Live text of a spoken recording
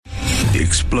The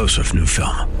explosive new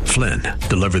film, Flynn,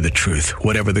 deliver the truth,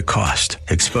 whatever the cost.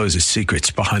 Exposes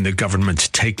secrets behind the government's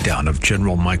takedown of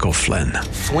General Michael Flynn.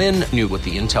 Flynn knew what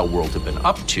the intel world had been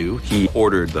up to. He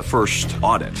ordered the first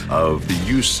audit of the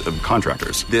use of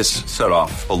contractors. This set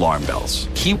off alarm bells.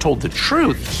 He told the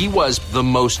truth. He was the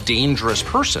most dangerous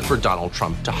person for Donald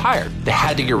Trump to hire. They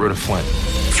had to get rid of Flynn.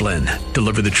 Flynn,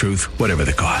 deliver the truth, whatever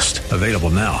the cost. Available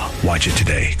now. Watch it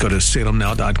today. Go to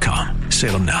salemnow.com.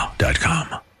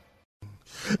 salemnow.com.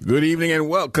 Good evening and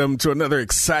welcome to another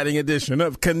exciting edition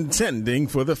of Contending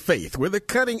for the Faith. We're the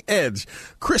cutting edge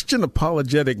Christian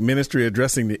apologetic ministry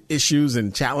addressing the issues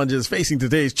and challenges facing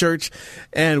today's church.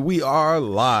 And we are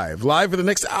live for the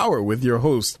next hour with your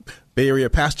host, Bay Area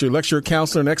pastor, lecturer,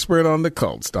 counselor, and expert on the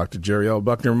cults, Dr. Jerry L.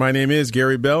 Buckner. My name is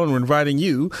Gary Bell, and we're inviting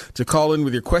you to call in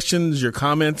with your questions, your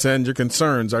comments, and your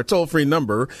concerns. Our toll-free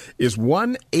number is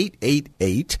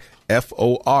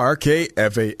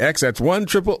 1-888-FORKFAX. That's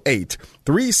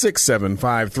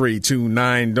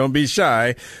 1-888-367-5329. Don't be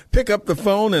shy. Pick up the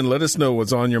phone and let us know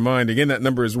what's on your mind. Again, that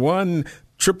number is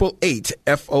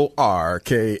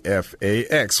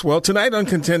 1-888-FORKFAX. Well, tonight on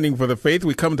Contending for the Faith,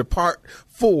 we come to part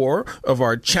 4 of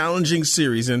our challenging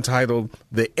series entitled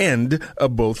The End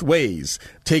of Both Ways,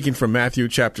 taken from Matthew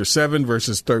chapter 7,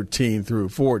 verses 13 through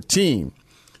 14.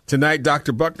 Tonight,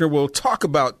 Dr. Buckner will talk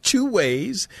about 2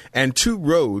 ways and 2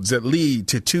 roads that lead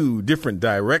to 2 different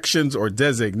directions or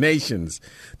designations.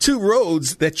 2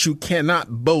 roads that you cannot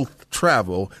both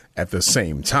travel at the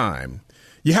same time.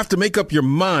 You have to make up your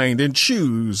mind and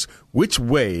choose which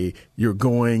way you're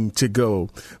going to go.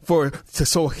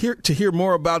 To hear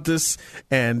more about this,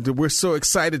 and we're so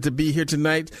excited to be here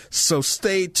tonight. So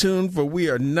stay tuned, for we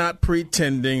are not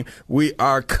pretending, we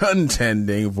are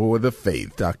contending for the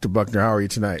faith. Dr. Buckner, how are you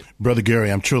tonight? Brother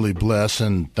Gary, I'm truly blessed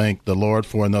and thank the Lord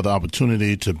for another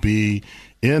opportunity to be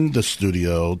in the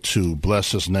studio to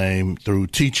bless his name through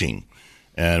teaching.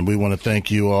 And we want to thank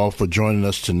you all for joining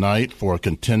us tonight for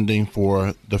Contending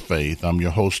for the Faith. I'm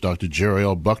your host, Dr. Jerry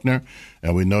L. Buckner,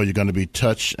 and we know you're going to be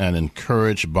touched and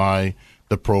encouraged by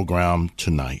the program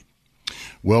tonight.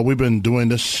 Well, we've been doing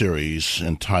this series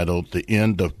entitled The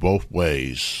End of Both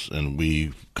Ways, and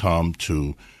we've come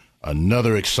to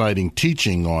another exciting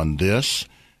teaching on this,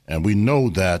 and we know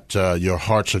that your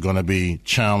hearts are going to be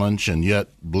challenged and yet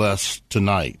blessed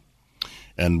tonight.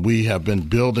 And we have been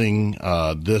building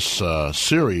this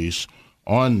series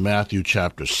on Matthew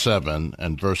chapter 7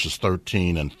 and verses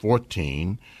 13 and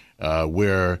 14,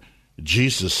 where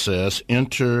Jesus says,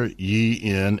 "Enter ye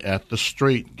in at the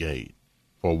strait gate,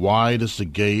 for wide is the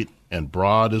gate and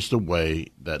broad is the way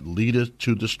that leadeth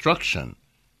to destruction,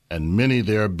 and many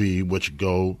there be which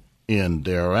go in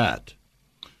thereat.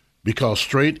 Because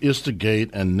strait is the gate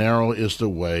and narrow is the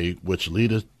way which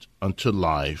leadeth unto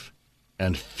life,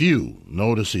 and few,"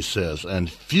 notice he says, "and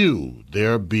few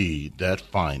there be that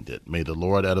find it." May the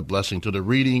Lord add a blessing to the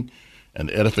reading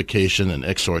and edification and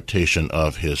exhortation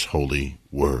of his holy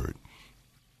word.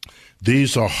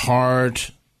 These are hard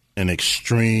and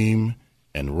extreme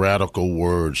and radical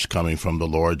words coming from the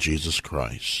Lord Jesus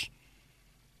Christ.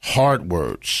 Hard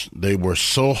words. They were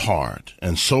so hard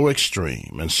and so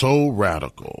extreme and so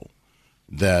radical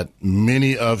that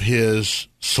many of his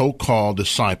so-called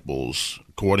disciples,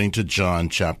 according to John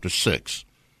chapter 6,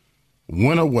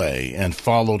 went away and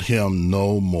followed him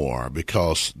no more,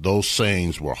 because those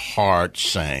sayings were hard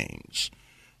sayings.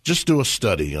 Just do a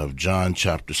study of John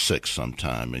chapter 6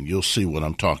 sometime, and you'll see what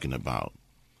I'm talking about.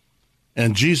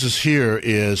 And Jesus here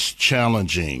is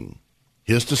challenging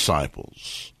his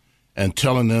disciples and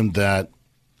telling them that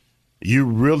you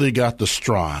really got to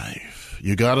strive.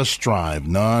 You got to strive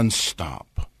nonstop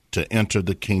to enter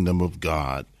the kingdom of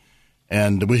God.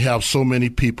 And we have so many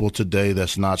people today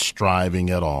that's not striving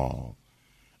at all.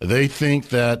 They think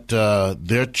that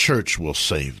their church will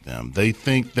save them. They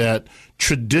think that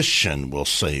tradition will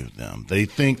save them. They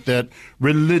think that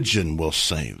religion will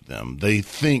save them. They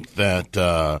think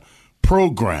that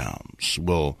programs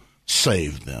will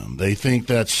save them. They think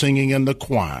that singing in the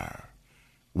choir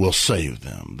will save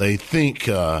them. They think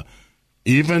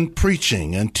even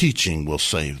preaching and teaching will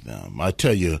save them. I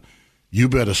tell you, you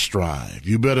better strive.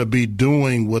 You better be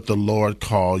doing what the Lord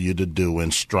called you to do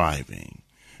and striving,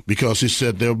 because he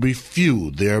said there'll be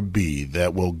few there be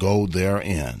that will go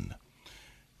therein.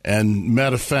 And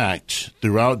matter of fact,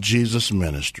 throughout Jesus'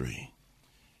 ministry,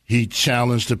 he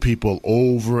challenged the people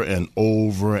over and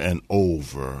over and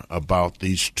over about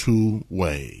these 2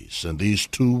 ways and these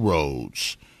 2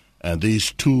 roads and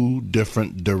these 2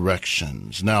 different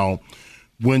directions. Now,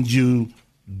 when you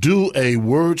do a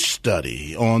word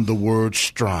study on the word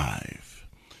strive,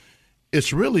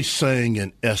 it's really saying,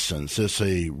 in essence, it's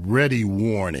a ready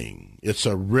warning. It's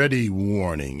a ready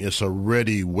warning. It's a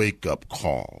ready wake-up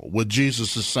call. What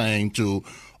Jesus is saying to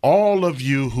all of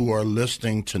you who are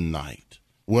listening tonight,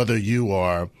 whether you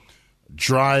are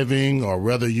driving or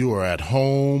whether you are at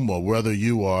home or whether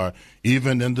you are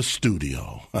even in the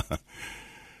studio,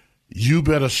 you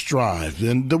better strive.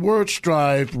 And the word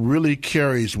strive really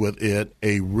carries with it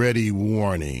a ready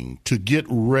warning, to get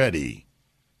ready,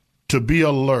 to be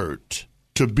alert,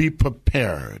 to be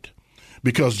prepared.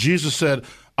 Because Jesus said,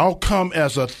 I'll come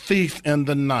as a thief in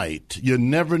the night. You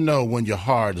never know when your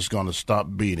heart is going to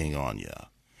stop beating on you.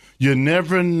 You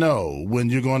never know when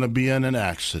you're going to be in an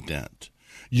accident.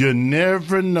 You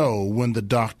never know when the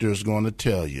doctor is going to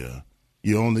tell you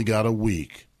you only got a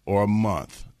week or a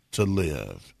month to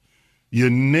live. You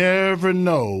never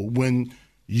know when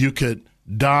you could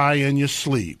die in your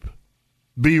sleep.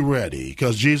 Be ready,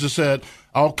 because Jesus said,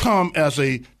 I'll come as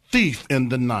a thief in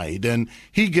the night. And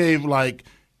he gave like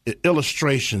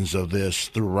illustrations of this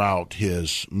throughout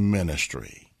his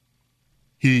ministry.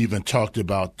 He even talked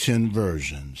about 10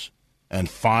 virgins, and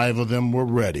 5 of them were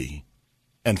ready,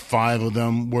 and 5 of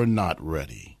them were not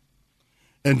ready.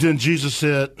 And then Jesus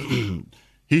said,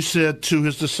 he said to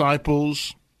his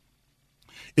disciples,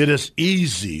 it is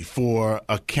easy for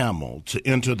a camel to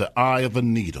enter the eye of a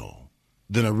needle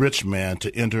than a rich man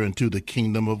to enter into the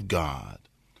kingdom of God.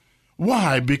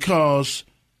 Why? Because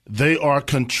they are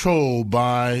controlled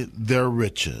by their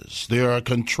riches. They are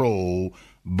controlled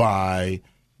by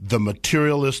the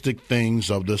materialistic things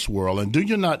of this world. And do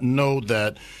you not know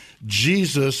that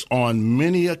Jesus, on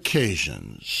many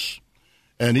occasions,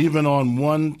 and even on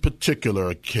one particular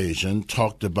occasion,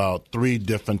 talked about 3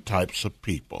 different types of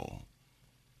people?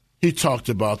 He talked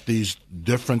about these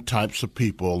different types of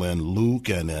people in Luke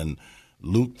and in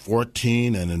Luke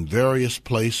 14 and in various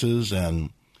places.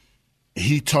 And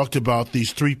he talked about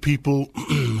these 3 people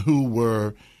who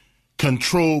were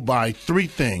controlled by 3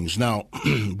 things. Now,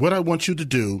 what I want you to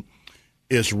do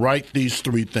is write these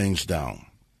 3 things down,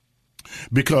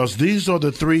 because these are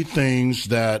the 3 things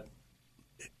that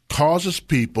causes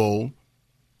people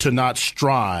to not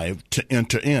strive to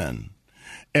enter in.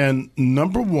 And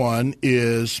number 1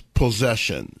 is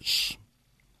possessions.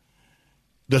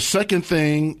 The second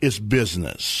thing is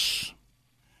business.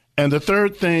 And the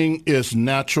third thing is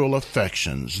natural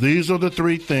affections. These are the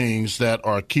 3 things that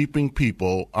are keeping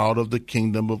people out of the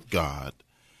kingdom of God.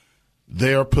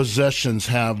 Their possessions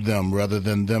have them rather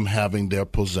than them having their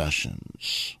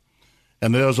possessions.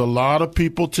 And there's a lot of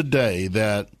people today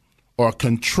that are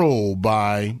controlled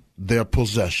by their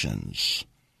possessions.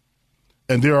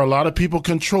 And there are a lot of people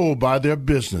controlled by their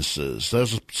businesses.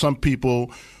 There's some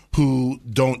people who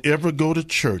don't ever go to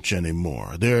church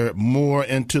anymore. They're more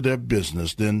into their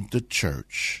business than the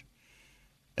church.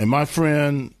 And my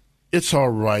friend, it's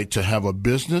all right to have a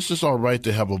business. It's all right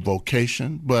to have a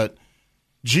vocation. But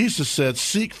Jesus said,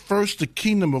 seek first the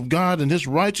kingdom of God and his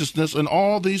righteousness, and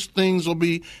all these things will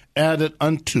be added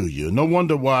unto you. No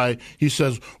wonder why he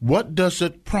says, what does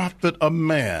it profit a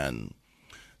man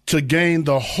to gain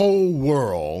the whole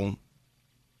world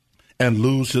and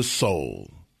lose his soul?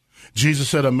 Jesus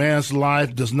said a man's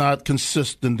life does not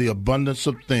consist in the abundance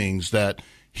of things that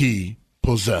he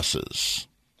possesses.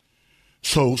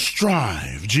 So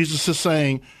strive. Jesus is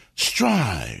saying,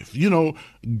 strive,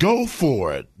 go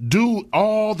for it. Do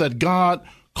all that God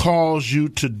calls you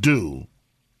to do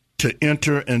to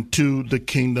enter into the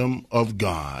kingdom of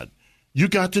God. You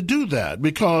got to do that,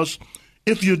 because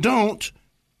if you don't,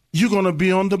 you're going to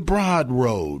be on the broad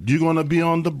road. You're going to be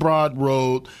on the broad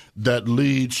road that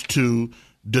leads to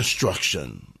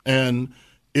destruction. And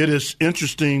it is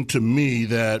interesting to me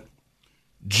that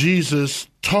Jesus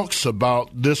talks about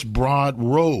this broad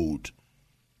road,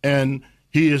 and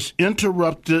he has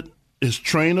interrupted his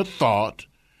train of thought,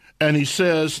 and he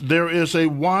says there is a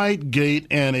wide gate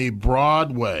and a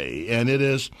broad way, and it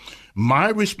is my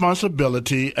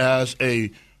responsibility as a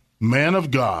man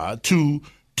of God to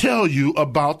tell you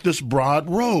about this broad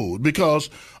road,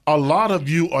 because a lot of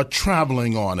you are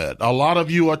traveling on it. A lot of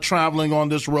you are traveling on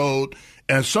this road,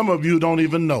 and some of you don't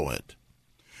even know it.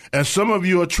 And some of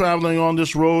you are traveling on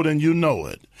this road and you know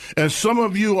it. And some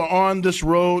of you are on this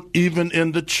road even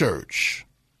in the church,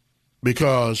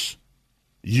 because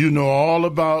you know all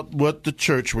about what the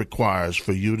church requires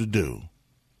for you to do.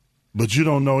 But you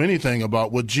don't know anything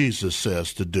about what Jesus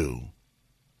says to do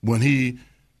when he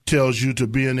tells you to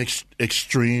be an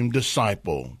extreme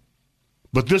disciple.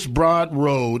 But this broad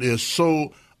road is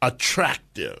so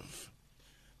attractive.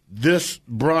 This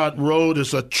broad road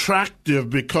is attractive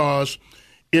because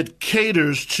it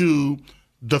caters to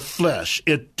the flesh.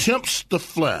 It tempts the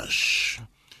flesh.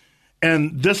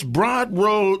 And this broad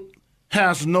road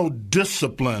has no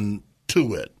discipline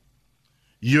to it.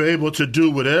 You're able to do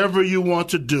whatever you want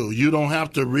to do. You don't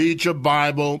have to read your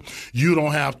Bible. You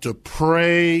don't have to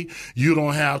pray. You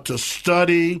don't have to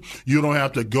study. You don't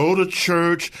have to go to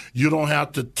church. You don't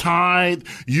have to tithe.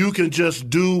 You can just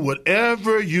do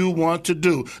whatever you want to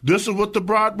do. This is what the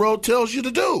broad road tells you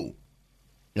to do.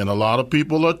 And a lot of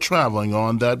people are traveling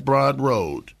on that broad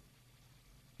road.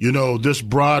 You know, this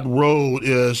broad road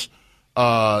is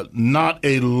not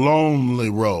a lonely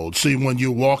road. See, when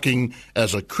you're walking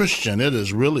as a Christian, it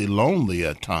is really lonely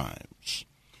at times.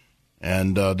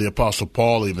 And the Apostle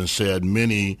Paul even said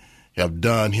many have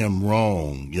done him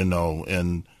wrong, you know,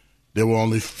 and there were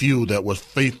only few that were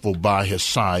faithful by his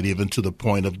side, even to the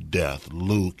point of death,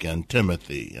 Luke and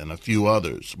Timothy and a few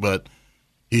others. But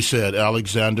he said,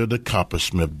 Alexander the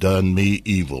coppersmith done me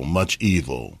evil, much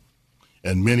evil,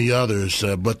 and many others.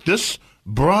 But this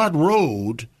broad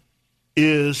road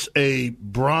is a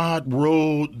broad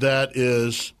road that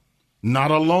is not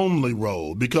a lonely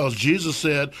road, because Jesus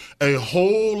said a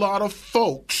whole lot of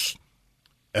folks,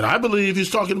 and I believe he's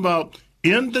talking about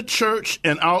in the church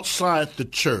and outside the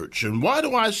church. And why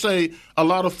do I say a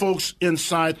lot of folks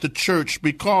inside the church?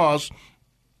 Because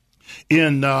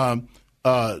in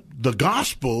the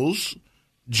Gospels,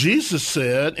 Jesus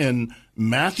said in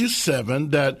Matthew 7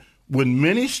 that when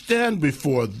many stand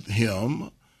before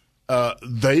him,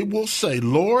 they will say,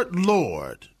 Lord,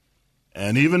 Lord.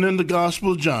 And even in the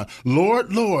Gospel of John,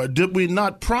 Lord, Lord, did we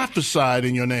not prophesy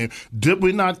in your name? Did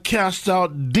we not cast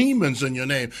out demons in your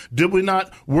name? Did we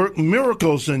not work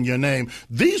miracles in your name?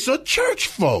 These are church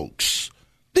folks.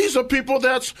 These are people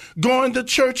that's going to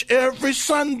church every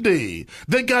Sunday.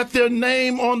 They got their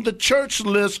name on the church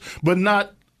list, but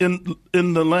not in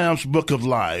the Lamb's Book of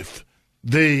Life.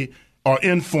 They are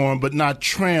informed, but not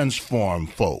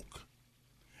transformed folk.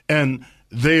 And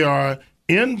they are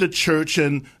in the church,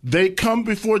 and they come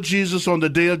before Jesus on the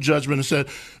day of judgment and said,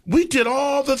 we did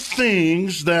all the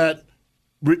things that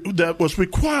was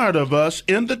required of us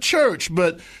in the church.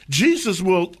 But Jesus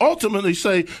will ultimately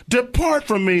say, depart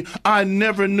from me, I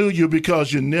never knew you,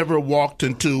 because you never walked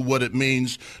into what it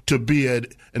means to be an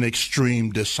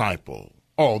extreme disciple.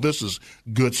 Oh, this is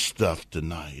good stuff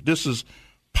tonight. This is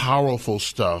powerful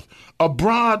stuff. A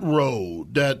broad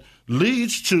road that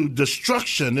leads to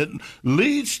destruction. It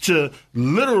leads to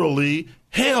literally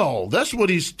hell. That's what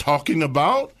he's talking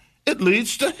about. It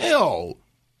leads to hell.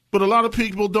 But a lot of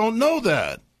people don't know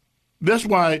that. That's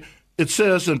why it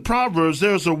says in Proverbs,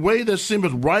 there's a way that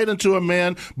seemeth right unto a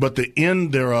man, but the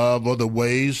end thereof are the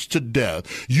ways to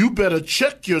death. You better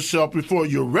check yourself before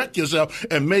you wreck yourself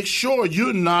and make sure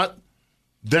you're not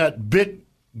that big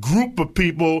group of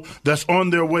people that's on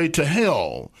their way to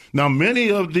hell. Now, many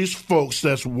of these folks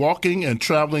that's walking and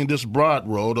traveling this broad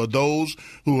road are those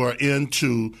who are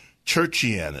into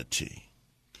churchianity.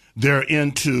 They're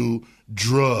into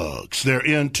drugs. They're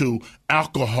into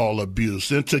alcohol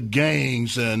abuse, into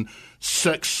gangs and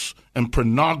sex and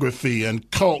pornography and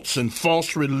cults and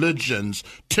false religions,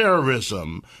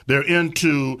 terrorism. They're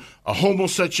into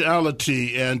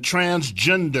homosexuality and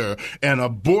transgender and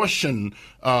abortion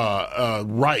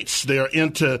rights. They're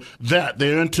into that.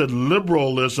 They're into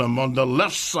liberalism on the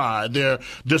left side. They're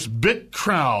this big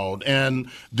crowd, and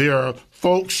there are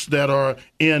folks that are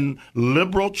in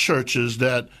liberal churches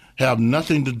that have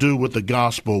nothing to do with the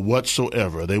gospel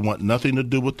whatsoever. They want nothing to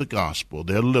do with the gospel.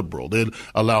 They're liberal. They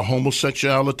allow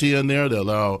homosexuality in there. They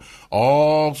allow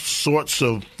all sorts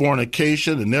of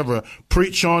fornication and never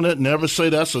preach on it, never say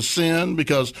that's a sin,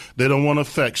 because they don't want to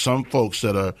affect some folks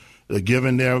that are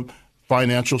giving their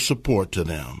financial support to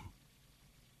them.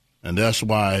 And that's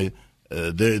why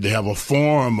they have a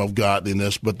form of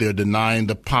godliness, but they're denying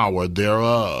the power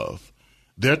thereof.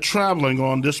 They're traveling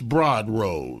on this broad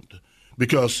road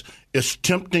because it's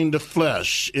tempting the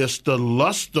flesh. It's the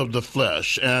lust of the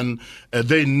flesh. And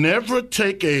they never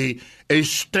take a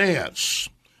stance.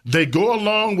 They go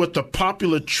along with the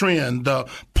popular trend, the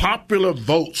popular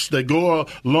votes. They go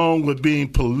along with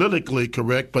being politically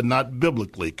correct, but not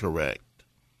biblically correct.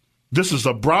 This is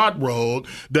a broad road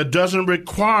that doesn't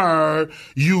require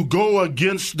you go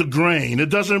against the grain. It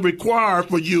doesn't require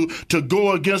for you to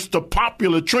go against the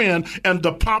popular trend and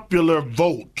the popular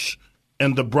vote.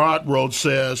 And the broad road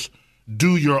says,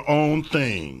 do your own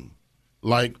thing.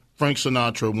 Like Frank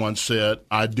Sinatra once said,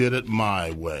 I did it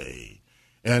my way.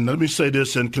 And let me say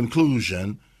this in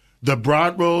conclusion. The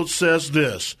broad road says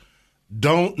this: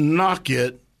 don't knock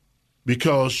it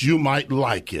because you might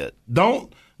like it.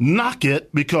 Don't knock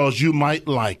it because you might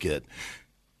like it.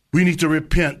 We need to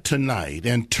repent tonight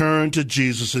and turn to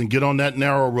Jesus and get on that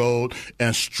narrow road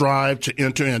and strive to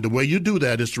enter in. The way you do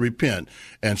that is to repent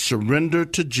and surrender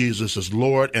to Jesus as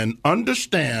Lord and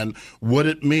understand what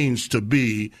it means to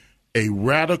be a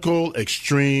radical,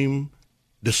 extreme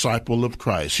disciple of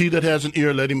Christ. He that has an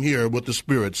ear, let him hear what the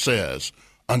Spirit says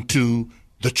unto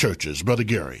the churches. Brother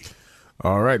Gary.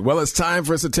 All right. Well, it's time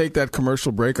for us to take that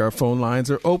commercial break. Our phone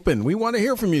lines are open. We want to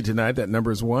hear from you tonight. That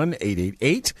number is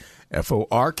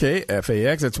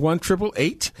 1-888-FORKFAX. That's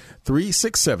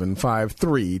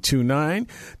 1-888-367-5329.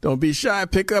 Don't be shy.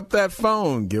 Pick up that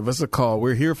phone. Give us a call.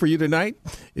 We're here for you tonight.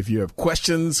 If you have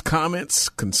questions, comments,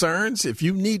 concerns, if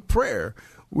you need prayer,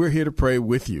 we're here to pray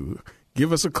with you.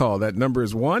 Give us a call. That number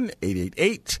is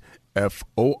 1-888-FORKFAX.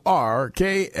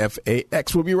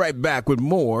 We'll be right back with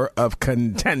more of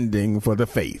Contending for the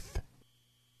Faith.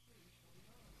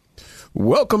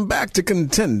 Welcome back to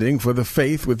Contending for the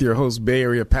Faith with your host, Bay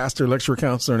Area pastor, lecturer,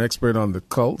 counselor, and expert on the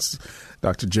cults,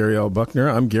 Dr. Jerry L. Buckner.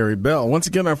 I'm Gary Bell. Once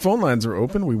again, our phone lines are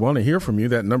open. We want to hear from you.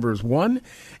 That number is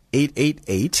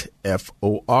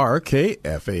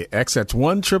 1-888-FORKFAX. That's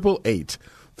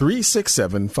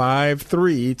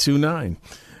 1-888-367-5329.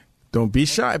 Don't be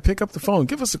shy. Pick up the phone.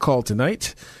 Give us a call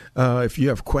tonight. If you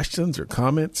have questions or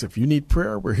comments, if you need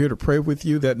prayer, we're here to pray with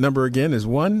you. That number again is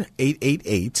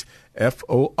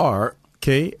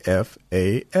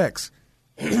 1-888-FORKFAX.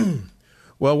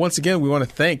 Well, once again, we want to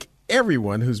thank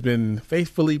everyone who's been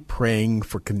faithfully praying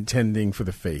for Contending for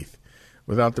the Faith.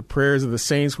 Without the prayers of the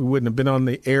saints, we wouldn't have been on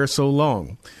the air so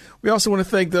long. We also want to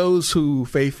thank those who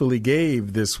faithfully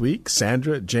gave this week,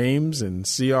 Sandra, James, and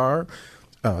C.R.,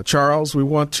 Charles. We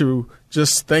want to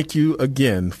just thank you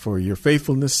again for your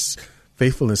faithfulness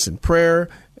in prayer,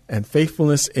 and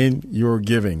faithfulness in your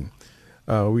giving.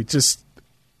 We just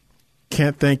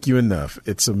can't thank you enough.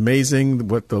 It's amazing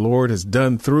what the Lord has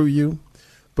done through you,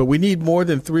 but we need more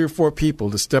than 3 or 4 people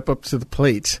to step up to the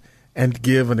plate and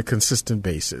give on a consistent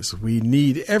basis. We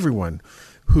need everyone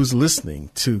who's listening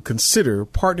to consider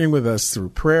partnering with us through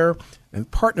prayer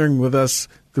and partnering with us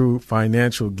through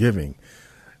financial giving.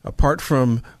 Apart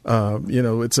from,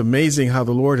 it's amazing how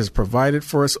the Lord has provided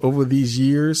for us over these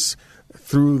years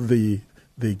through the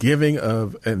giving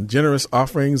of and generous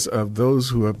offerings of those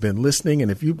who have been listening.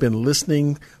 And if you've been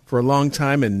listening for a long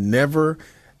time and never,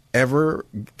 ever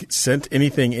sent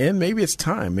anything in, maybe it's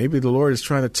time. Maybe the Lord is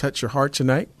trying to touch your heart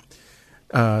tonight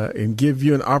and give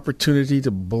you an opportunity to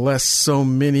bless so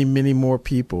many, many more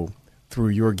people through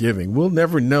your giving. We'll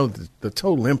never know the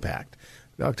total impact.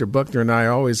 Dr. Buckner and I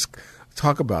always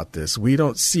talk about this. We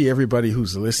don't see everybody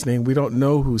who's listening. We don't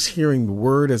know who's hearing the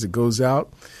word as it goes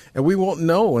out. And we won't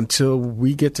know until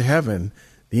we get to heaven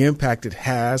the impact it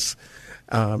has.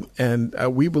 And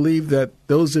we believe that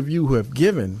those of you who have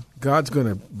given, God's going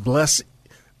to bless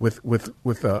with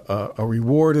a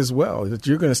reward as well. That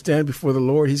you're going to stand before the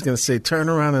Lord. He's going to say, turn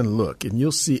around and look. And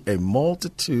you'll see a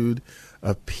multitude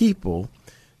of people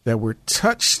that were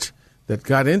touched, that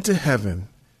got into heaven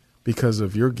because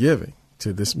of your giving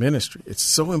to this ministry. It's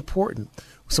so important.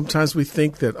 Sometimes we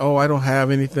think that, I don't have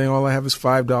anything. All I have is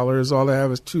 $5. All I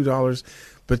have is $2.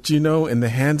 But in the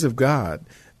hands of God,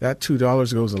 that $2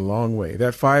 goes a long way.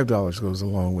 That $5 goes a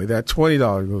long way. That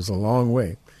 $20 goes a long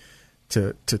way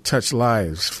to touch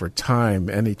lives for time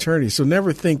and eternity. So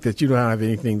never think that you don't have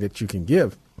anything that you can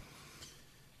give.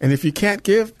 And if you can't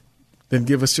give, then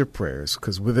give us your prayers,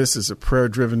 because this is a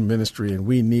prayer-driven ministry, and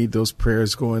we need those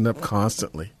prayers going up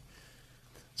constantly.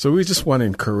 So we just want to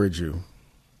encourage you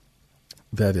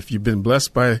that if you've been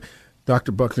blessed by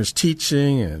Dr. Buckner's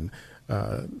teaching and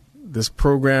this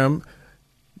program,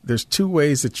 there's 2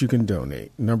 ways that you can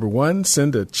donate. Number 1,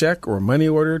 send a check or money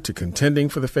order to Contending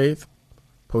for the Faith,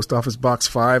 Post Office Box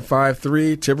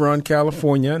 553, Tiburon,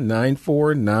 California,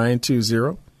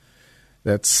 94920.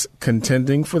 That's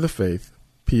Contending for the Faith,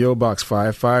 P.O. Box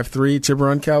 553,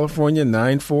 Tiburon, California,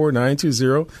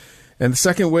 94920. And the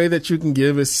second way that you can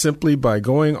give is simply by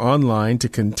going online to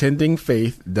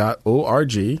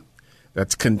contendingfaith.org.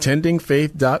 That's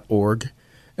contendingfaith.org.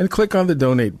 And click on the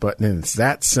donate button. And it's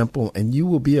that simple. And you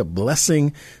will be a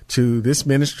blessing to this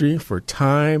ministry for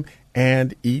time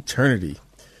and eternity.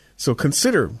 So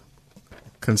consider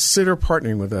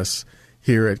partnering with us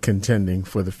here at Contending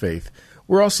for the Faith.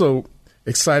 We're also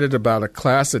excited about a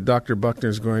class that Dr. Buckner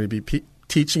is going to be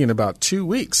teaching in about 2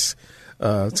 weeks.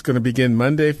 It's going to begin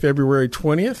Monday, February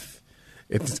 20th,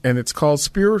 and it's called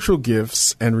Spiritual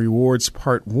Gifts and Rewards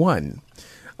Part 1.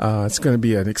 It's going to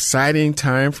be an exciting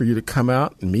time for you to come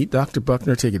out and meet Dr.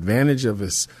 Buckner, take advantage of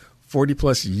his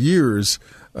 40-plus years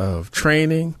of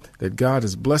training that God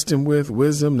has blessed him with,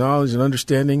 wisdom, knowledge, and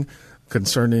understanding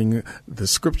concerning the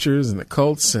scriptures and the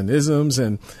cults and isms.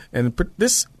 And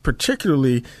this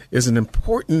particularly is an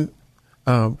important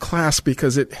class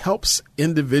because it helps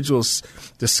individuals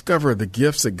discover the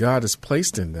gifts that God has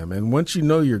placed in them. And once you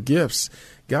know your gifts,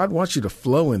 God wants you to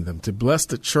flow in them, to bless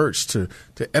the church, to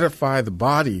edify the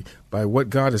body by what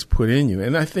God has put in you.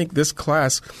 And I think this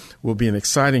class will be an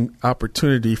exciting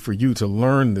opportunity for you to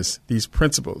learn these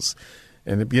principles.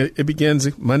 And it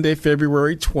begins Monday,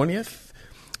 February 20th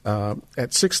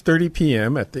at 6:30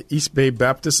 p.m. at the East Bay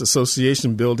Baptist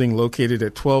Association building located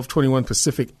at 1221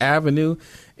 Pacific Avenue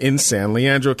in San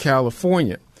Leandro,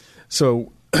 California.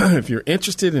 So if you're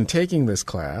interested in taking this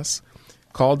class,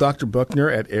 call Dr. Buckner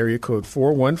at area code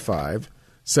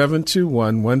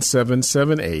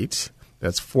 415-721-1778.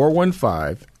 That's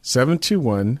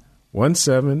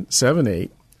 415-721-1778.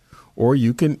 Or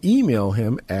you can email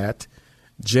him at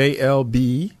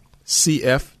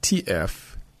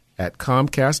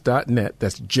jlbcftf@comcast.net.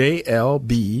 That's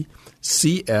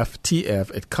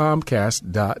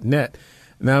jlbcftf@comcast.net.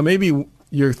 Now, maybe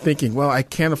you're thinking, well, I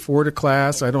can't afford a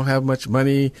class. I don't have much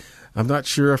money. I'm not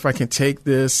sure if I can take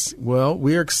this. Well,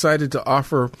 we are excited to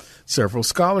offer several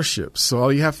scholarships. So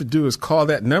all you have to do is call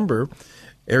that number,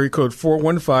 area code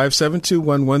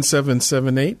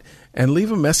 415-721-1778, and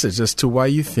leave a message as to why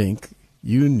you think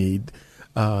you need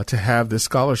to have this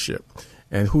scholarship.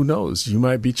 And who knows, you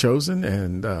might be chosen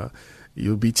and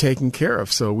you'll be taken care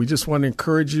of. So we just want to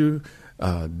encourage you,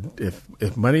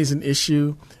 if money's an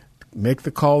issue, make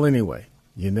the call anyway.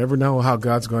 You never know how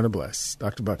God's going to bless.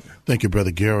 Dr. Buckner. Thank you,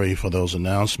 Brother Gary, for those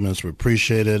announcements. We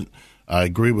appreciate it. I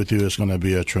agree with you. It's going to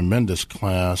be a tremendous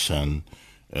class, and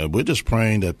we're just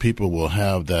praying that people will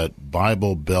have that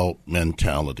Bible Belt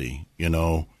mentality. You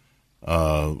know,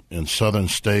 in southern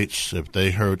states, if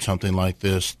they heard something like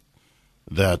this,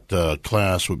 that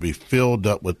class would be filled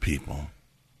up with people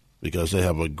because they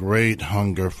have a great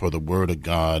hunger for the Word of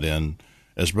God. And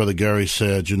as Brother Gary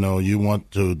said, you know, you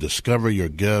want to discover your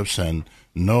gifts and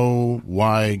know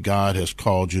why God has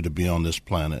called you to be on this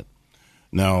planet.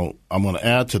 Now, I'm going to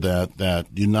add to that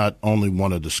you not only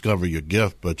want to discover your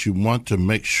gift, but you want to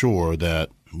make sure that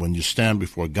when you stand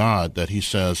before God, that he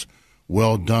says,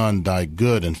 well done, thy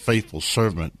good and faithful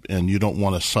servant, and you don't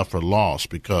want to suffer loss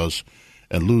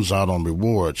and lose out on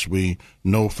rewards. We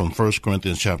know from 1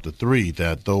 Corinthians chapter 3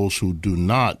 that those who do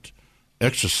not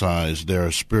exercise their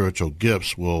spiritual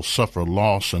gifts will suffer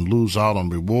loss and lose out on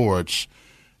rewards.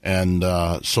 And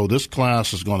so this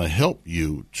class is going to help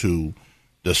you to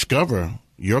discover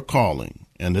your calling,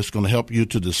 and it's going to help you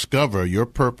to discover your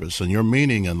purpose and your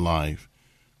meaning in life.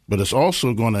 But it's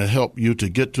also going to help you to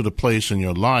get to the place in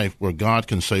your life where God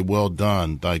can say, well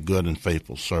done, thy good and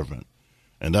faithful servant.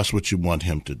 And that's what you want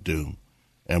him to do.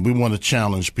 And we want to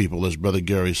challenge people, as Brother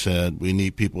Gary said. We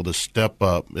need people to step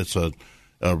up. It's a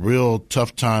real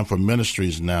tough time for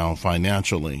ministries now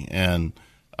financially. And,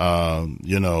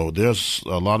 you know, there's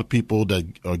a lot of people that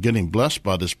are getting blessed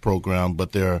by this program,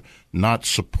 but they're not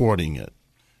supporting it.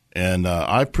 And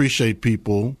I appreciate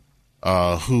people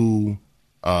who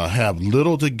have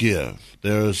little to give.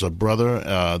 There's a brother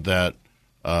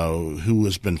who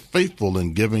has been faithful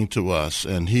in giving to us,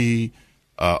 and he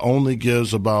only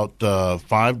gives about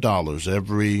 $5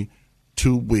 every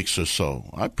 2 weeks or so.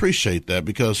 I appreciate that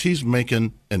because he's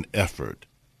making an effort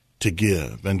to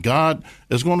give, and God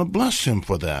is going to bless him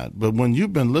for that. But when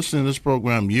you've been listening to this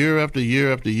program year after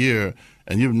year after year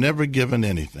and you've never given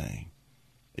anything,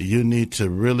 you need to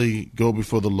really go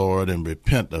before the Lord and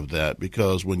repent of that,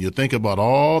 because when you think about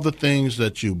all the things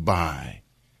that you buy,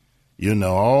 you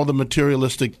know, all the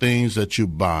materialistic things that you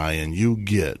buy and you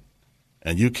get,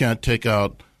 and you can't take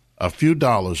out a few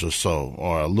dollars or so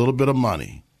or a little bit of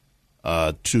money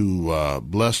to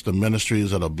bless the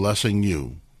ministries that are blessing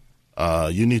you,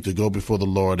 you need to go before the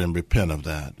Lord and repent of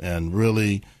that and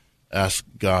really ask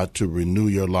God to renew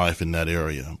your life in that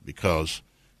area, because,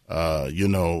 God,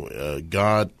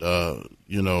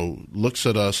 looks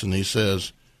at us and he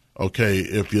says, okay,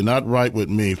 if you're not right with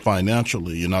me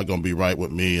financially, you're not going to be right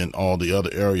with me in all the other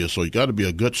areas. So you got to be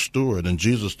a good steward. And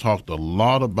Jesus talked a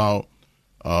lot about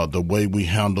the way we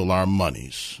handle our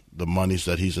monies, the monies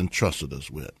that he's entrusted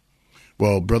us with.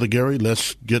 Well, Brother Gary,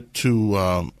 let's get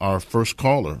to our first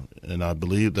caller, and I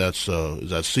believe that's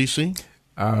is that Cece?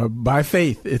 By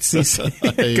faith, it's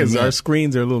Cece, because our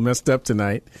screens are a little messed up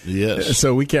tonight. Yes.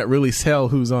 So we can't really tell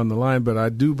who's on the line, but I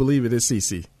do believe it is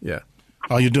Cece. Yeah.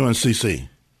 How you doing, Cece?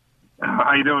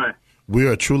 How you doing? We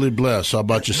are truly blessed. How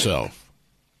about yourself?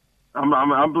 I'm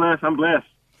blessed. I'm blessed.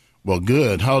 Well,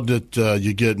 good. How did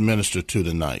you get ministered to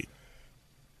tonight?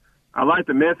 I like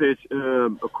the message,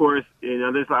 of course. You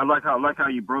know, I like how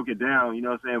you broke it down. You know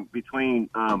what I'm saying, between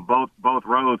both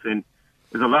roads, and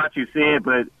there's a lot you said,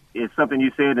 but it's something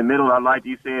you said in the middle. I like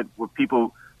you said where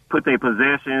people put their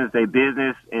possessions, their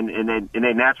business, and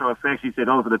their natural effects. You said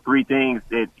those are the three things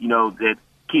that that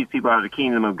keeps people out of the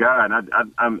kingdom of God.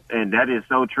 And that is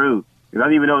so true. Because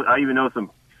I even know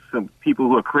some people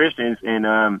who are Christians,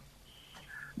 and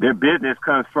their business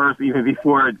comes first, even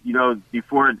before or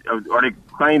they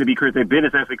claim to be Christian. Their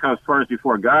business actually comes first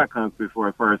before God comes before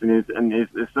it first. And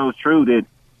it's so true that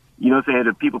saying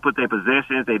that people put their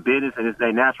possessions, their business, and it's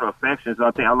their natural affections. So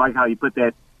I like how you put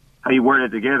that, how you word it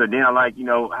together. Then I like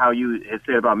how you had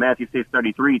said about Matthew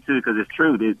 6:33 too, because it's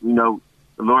true that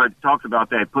the Lord talks about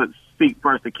that. Seek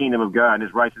first the kingdom of God and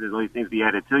His righteousness, all these things be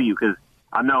added to you. Because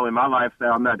I know in my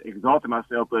lifestyle, I'm not exalting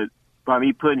myself, but by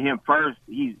me putting Him first,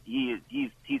 He's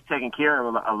taking care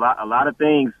of a lot of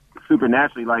things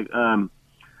supernaturally. Like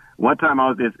one time I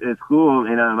was at school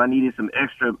and I needed some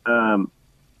extra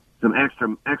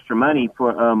money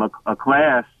for a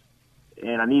class,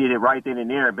 and I needed it right then and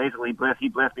there. Basically, He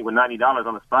blessed me with $90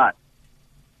 on the spot.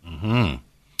 Mm-hmm.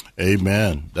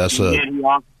 Amen. That's He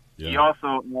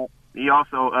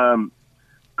also a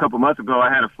couple months ago, I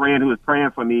had a friend who was praying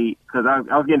for me because I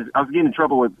was getting in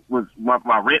trouble with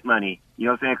my rent money. You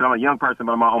know what I'm saying? Because I'm a young person,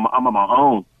 but I'm on my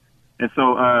own. And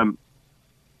so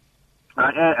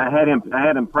I had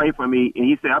him pray for me, and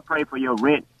he said, "I pray for your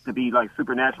rent to be like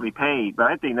supernaturally paid," but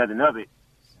I didn't think nothing of it.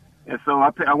 And so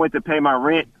I went to pay my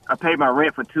rent. I paid my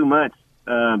rent for 2 months,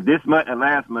 this month and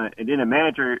last month, and then the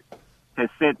manager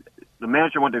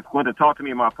wanted to talk to me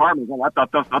in my apartment. I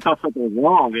thought something was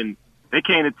wrong, and they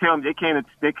came to tell me. They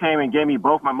came and gave me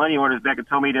both my money orders back and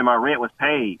told me that my rent was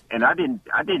paid, and I didn't.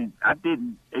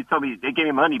 They told me they gave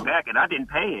me money back, and I didn't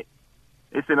pay it.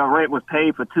 They said my rent was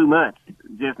paid for 2 months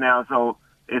just now. So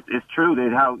it's true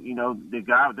that how that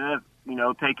God does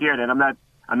take care of that.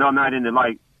 I know I'm not into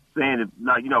like saying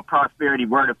that prosperity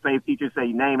word of faith teachers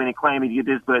say name it and claim it, you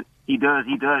this, but he does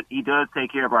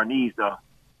take care of our needs though.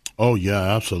 Oh,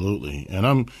 yeah, absolutely. And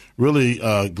I'm really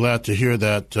glad to hear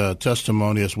that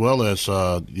testimony, as well as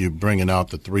you bringing out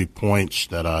the 3 points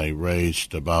that I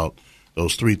raised about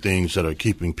those 3 things that are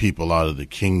keeping people out of the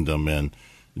kingdom. And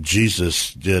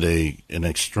Jesus did an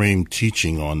extreme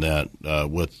teaching on that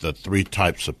with the 3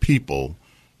 types of people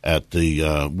at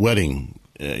the wedding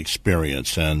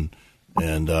experience. And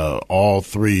all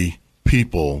 3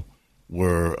 people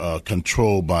were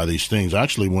controlled by these things.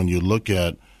 Actually, when you look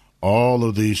at all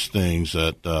of these things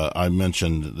that I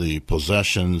mentioned, the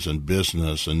possessions and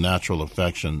business and natural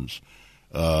affections,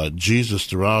 Jesus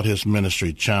throughout his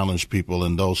ministry challenged people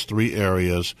in those 3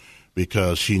 areas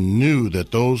because he knew that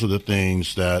those are the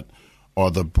things that are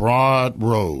the broad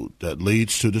road that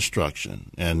leads to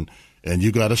destruction. And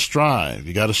you got to strive.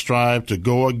 You got to strive to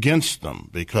go against them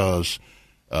because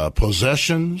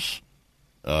possessions,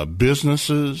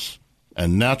 businesses,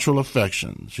 and natural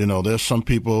affections. There's some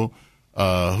people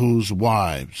whose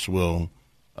wives will,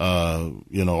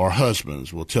 or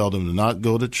husbands will tell them to not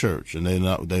go to church, and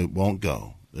they won't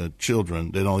go. Their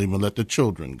children, they don't even let the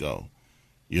children go,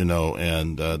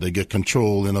 and they get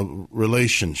control in a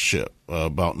relationship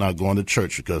about not going to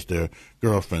church because their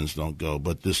girlfriends don't go.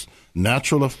 But this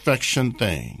natural affection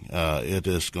thing, it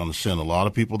is going to send a lot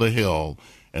of people to hell,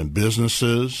 and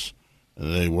businesses,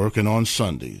 they working on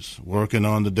Sundays, working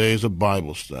on the days of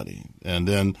Bible study, and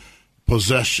then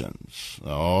possessions,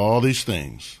 all these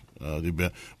things.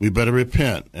 We better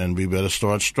repent and we better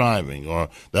start striving. Or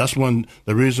that's when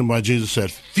the reason why Jesus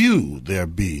said, "Few there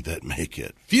be that make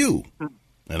it." Few.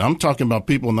 And I'm talking about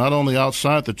people not only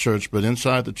outside the church, but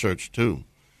inside the church too.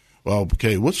 Well,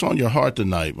 okay, what's on your heart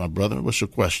tonight, my brother? What's your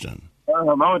question? I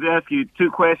wanted to ask you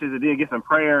 2 questions and then get some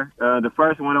prayer. The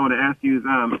first one I want to ask you is,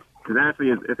 because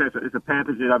actually it's a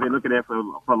passage that I've been looking at for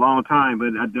a long time,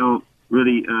 but I don't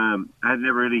really, I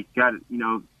never really got,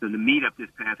 the meat of this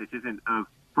passage. It's in 1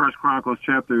 Chronicles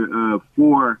chapter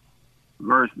 4,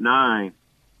 verse 9.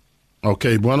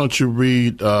 Okay, why don't you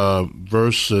read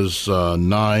verses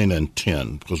 9 and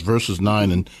 10, because verses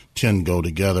 9 and 10 go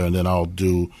together, and then I'll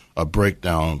do a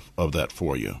breakdown of that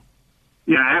for you.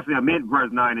 Yeah, actually, I meant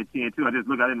verse 9 and 10, too. I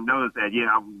didn't notice that.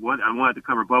 Yeah, I wanted to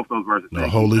cover both those verses. The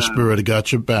Holy Spirit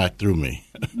got your back through me.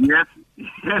 Yes,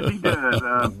 he does.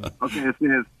 Okay, it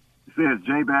says,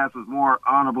 Jabez was more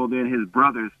honorable than his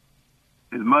brothers.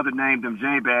 His mother named him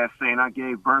Jabez, saying, "I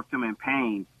gave birth to him in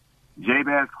pain."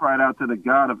 Jabez cried out to the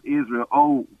God of Israel,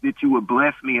 "Oh, that you would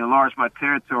bless me and enlarge my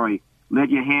territory. Let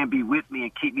your hand be with me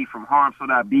and keep me from harm so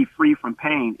that I be free from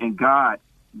pain." And God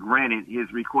granted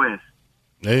his request.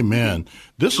 Amen.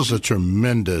 This is a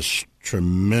tremendous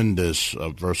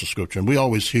verse of Scripture. And we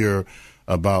always hear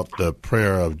about the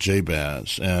prayer of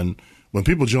Jabez. And when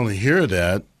people generally hear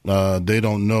that, they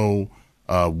don't know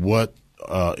what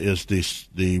is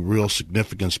the real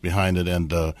significance behind it and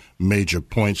the major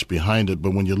points behind it.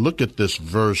 But when you look at this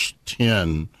verse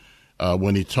 10,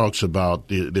 when he talks about,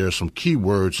 there's some key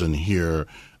words in here,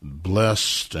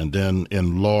 blessed and then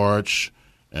enlarge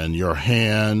and your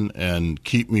hand and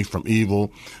keep me from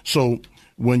evil. So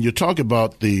when you talk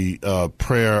about the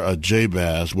prayer of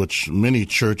Jabez, which many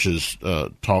churches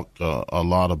talk a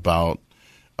lot about,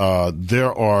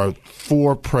 there are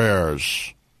 4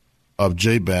 prayers of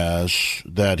Jabez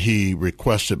that he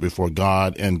requested before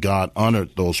God, and God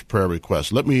honored those prayer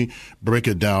requests. Let me break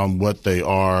it down what they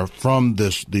are from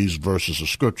these verses of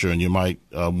Scripture, and you might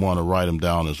want to write them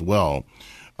down as well.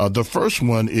 The first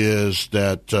one is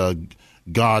that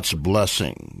God's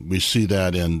blessing. We see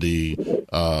that in the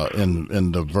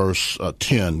verse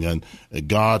 10, and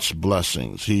God's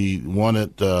blessings. He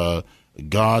wanted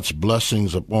God's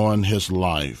blessings upon his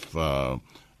life,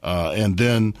 and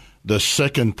then the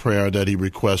second prayer that he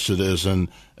requested is an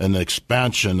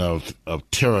expansion of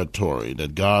territory,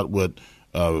 that God would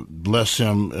bless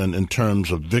him in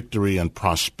terms of victory and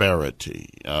prosperity,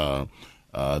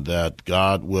 that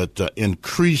God would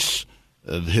increase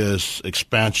his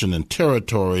expansion in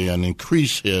territory and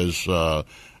increase his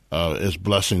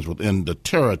blessings within the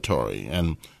territory.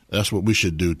 And that's what we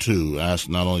should do, too. Ask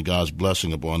not only God's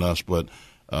blessing upon us, but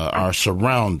our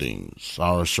surroundings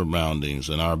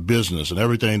and our business and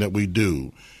everything that we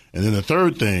do. And then the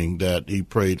third thing that he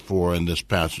prayed for in this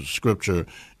passage of Scripture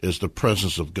is the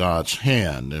presence of God's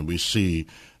hand. And we see,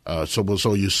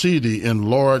 so you see the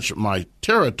enlarge my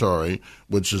territory,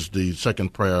 which is the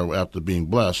second prayer after being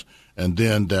blessed, and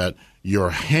then that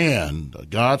your hand,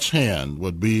 God's hand,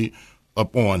 would be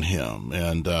upon him.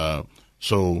 And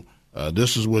so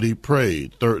this is what he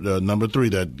prayed. Number 3,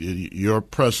 that your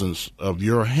presence of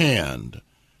your hand.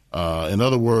 In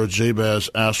other words, Jabez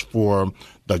asked for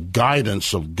the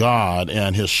guidance of God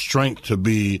and his strength to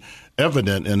be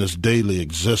evident in his daily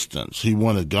existence. He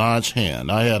wanted God's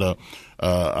hand. I had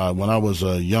when I was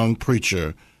a young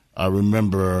preacher, I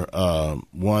remember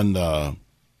one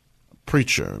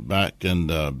preacher back in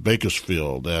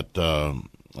Bakersfield that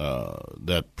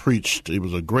preached. He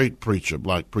was a great preacher,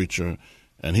 black preacher.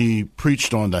 And he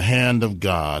preached on the hand of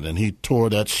God, and he tore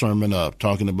that sermon up,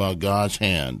 talking about God's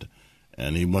hand.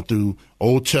 And he went through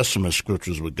Old Testament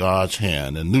scriptures with God's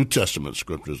hand and New Testament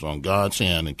scriptures on God's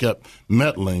hand, and kept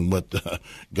meddling with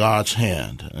God's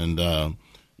hand. And,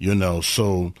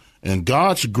 so, and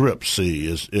God's grip, see,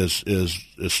 is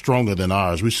stronger than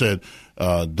ours. We said,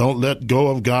 don't let go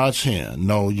of God's hand.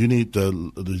 No, you need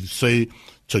to say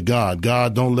to God,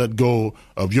 God, don't let go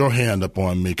of your hand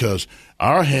upon me, because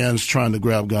our hand's trying to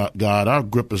grab God. Our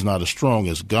grip is not as strong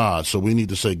as God. So we need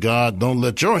to say, God, don't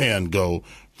let your hand go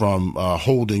from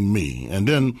holding me. And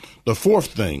then the fourth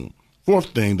thing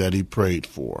that he prayed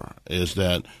for is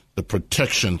that the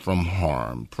protection from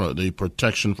harm,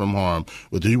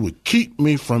 that he would keep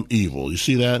me from evil. You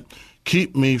see that?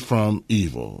 Keep me from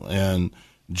evil. And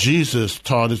Jesus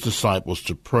taught his disciples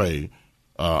to pray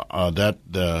that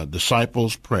the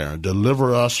disciples' prayer,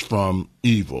 deliver us from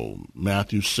evil,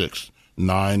 Matthew 6,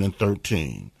 9 and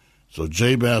 13. So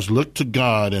Jabez looked to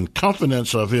God in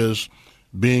confidence of his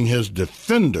being his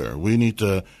defender. We need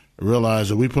to realize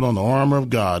that we put on the armor of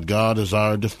God. God is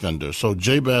our defender. So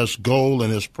Jabez's goal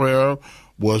in his prayer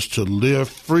was to live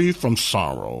free from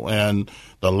sorrow. And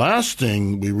the last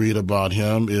thing we read about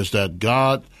him is that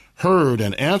God heard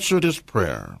and answered his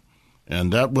prayer.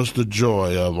 And that was the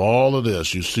joy of all of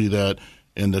this. You see that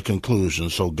in the conclusion.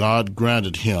 So God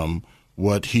granted him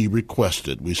what he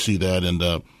requested. We see that in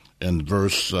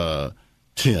verse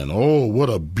 10. Oh, what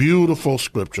a beautiful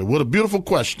scripture. What a beautiful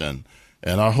question.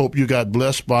 And I hope you got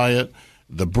blessed by it,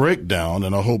 the breakdown,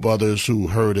 and I hope others who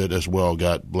heard it as well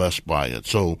got blessed by it.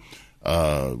 So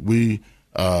we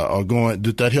are going,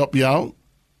 did that help you out?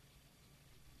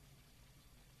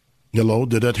 Hello,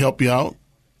 did that help you out?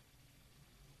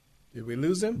 Did we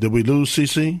lose him? Did we lose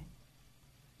CC?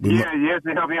 Yes,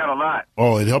 it helped me out a lot.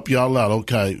 Oh, it helped you out a lot.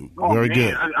 Okay, very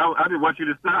good. I didn't want you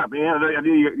to stop, man. I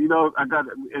didn't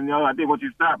want you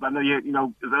to stop. I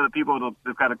know there's other people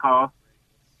that's got to call.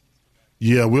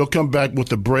 Yeah, we'll come back with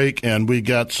the break, and we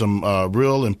got some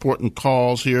real important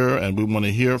calls here, and we want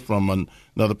to hear from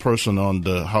another person on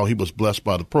how he was blessed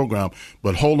by the program.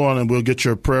 But hold on, and we'll get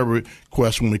your prayer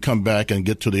request when we come back and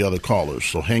get to the other callers.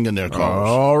 So hang in there, callers.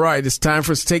 All right, it's time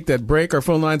for us to take that break. Our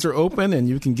phone lines are open, and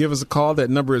you can give us a call. That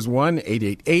number is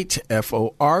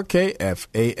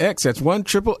 1-888-FORKFAX. That's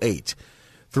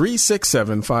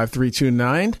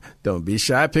 1-888-367-5329. Don't be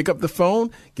shy. Pick up the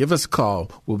phone. Give us a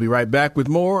call. We'll be right back with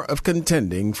more of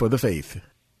Contending for the Faith.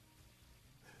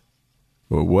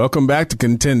 Well, welcome back to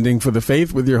Contending for the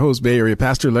Faith with your host, Bay Area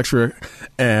pastor, lecturer,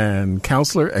 and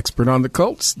counselor, expert on the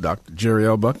cults, Dr. Jerry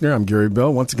L. Buckner. I'm Gary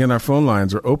Bell. Once again, our phone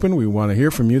lines are open. We want to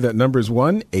hear from you. That number is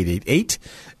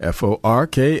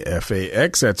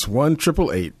 1-888-FORKFAX. That's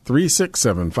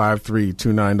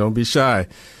 1-888-367-5329. Don't be shy.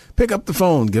 Pick up the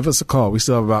phone. Give us a call. We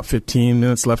still have about 15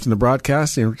 minutes left in the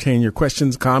broadcast. Entertain your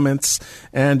questions, comments,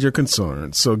 and your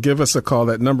concerns. So give us a call.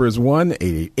 That number is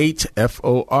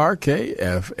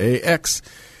 1-888-FORKFAX.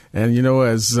 And, you know,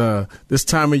 as this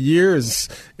time of year, as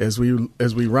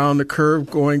we round the curve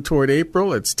going toward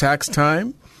April, it's tax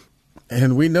time.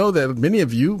 And we know that many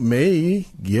of you may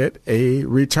get a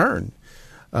return.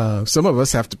 Some of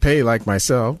us have to pay, like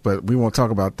myself, but we won't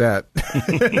talk about that.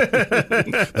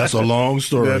 That's a long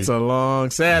story. That's a long,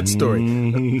 sad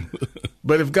story.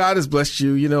 But if God has blessed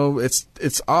you, you know, it's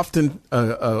often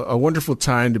a wonderful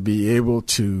time to be able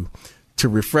to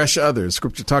refresh others.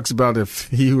 Scripture talks about if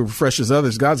he who refreshes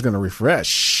others, God's going to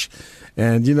refresh.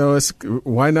 And, you know,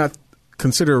 why not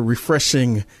consider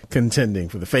refreshing Contending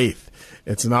for the Faith?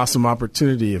 It's an awesome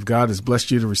opportunity. If God has blessed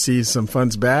you to receive some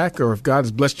funds back, or if God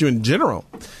has blessed you in general,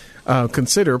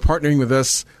 consider partnering with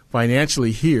us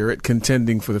financially here at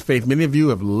Contending for the Faith. Many of you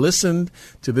have listened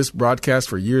to this broadcast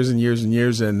for years and years and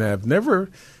years and have never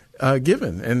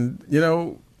given. And, you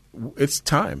know, it's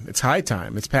time. It's high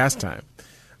time. It's past time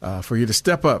for you to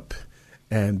step up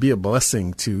and be a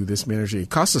blessing to this ministry. It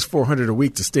costs us $400 a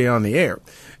week to stay on the air.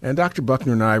 And Dr.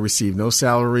 Buckner and I receive no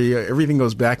salary. Everything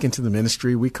goes back into the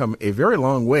ministry. We come a very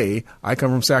long way. I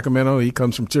come from Sacramento. He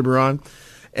comes from Tiburon.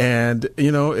 And, you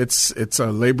know, it's a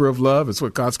labor of love. It's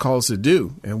what God's called us to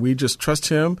do. And we just trust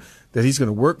him that he's going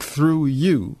to work through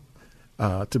you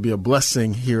to be a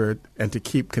blessing here and to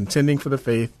keep contending for the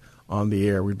faith on the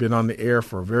air. We've been on the air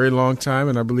for a very long time,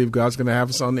 and I believe God's going to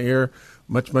have us on the air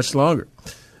much, much longer.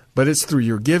 But it's through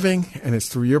your giving and it's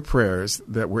through your prayers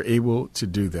that we're able to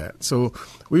do that. So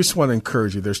we just want to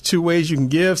encourage you. There's two ways you can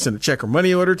give. Send a check or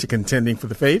money order to Contending for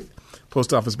the Faith.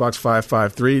 Post Office Box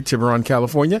 553, Tiburon,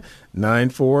 California,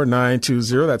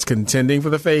 94920. That's Contending for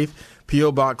the Faith.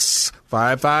 P.O. Box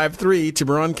 553,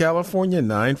 Tiburon, California,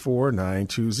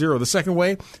 94920. The second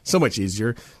way, so much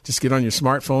easier. Just get on your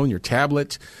smartphone, your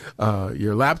tablet,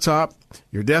 your laptop,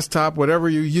 your desktop, whatever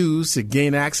you use to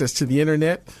gain access to the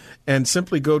Internet, and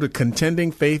simply go to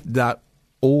contendingfaith.org,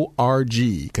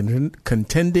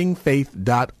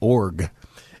 contendingfaith.org,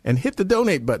 and hit the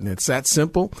donate button. It's that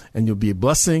simple, and you'll be a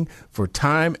blessing for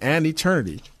time and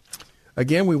eternity.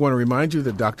 Again, we want to remind you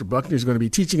that Dr. Buckner is going to be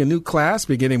teaching a new class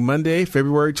beginning Monday,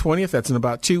 February 20th. That's in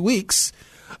about 2 weeks.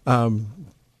 It's going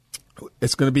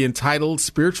to be entitled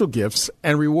Spiritual Gifts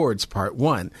and Rewards, Part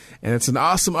 1. And it's an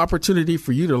awesome opportunity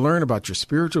for you to learn about your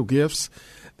spiritual gifts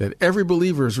that every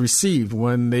believer has received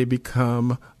when they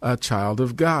become a child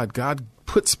of God. God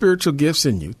put spiritual gifts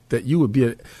in you, that you would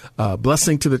be a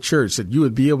blessing to the church, that you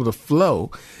would be able to flow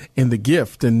in the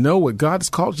gift and know what God has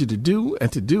called you to do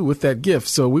and to do with that gift.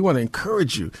 So we want to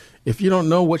encourage you. If you don't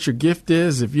know what your gift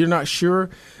is, if you're not sure,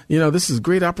 you know, this is a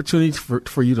great opportunity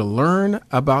for you to learn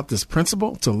about this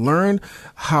principle, to learn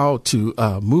how to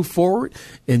move forward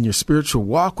in your spiritual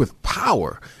walk with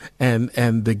power and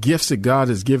the gifts that God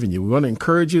has given you. We want to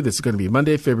encourage you. This is going to be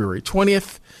Monday, February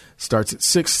 20th. Starts at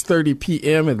 6:30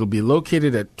 p.m. It'll be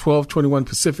located at 1221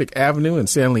 Pacific Avenue in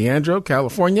San Leandro,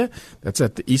 California. That's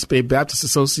at the East Bay Baptist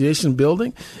Association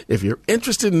building. If you're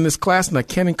interested in this class, and I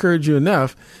can't encourage you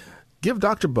enough, give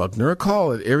Dr. Buckner a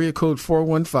call at area code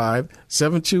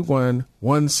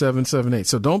 415-721-1778.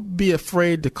 So don't be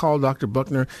afraid to call Dr.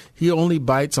 Buckner. He only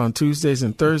bites on Tuesdays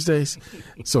and Thursdays.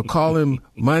 So call him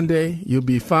Monday. You'll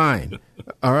be fine.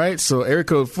 All right. So area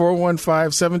code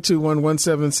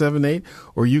 415-721-1778,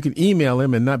 or you can email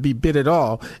him and not be bit at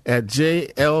all at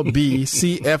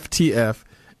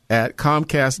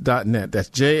jlbcftf@comcast.net. That's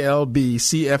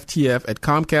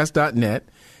jlbcftf@comcast.net.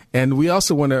 And we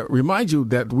also want to remind you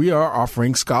that we are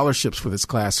offering scholarships for this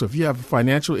class. So if you have a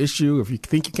financial issue, if you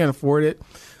think you can't afford it,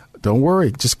 don't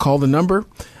worry. Just call the number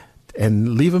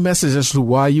and leave a message as to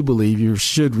why you believe you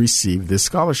should receive this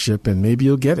scholarship, and maybe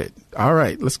you'll get it. All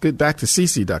right. Let's get back to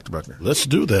Cece, Dr. Buckner. Let's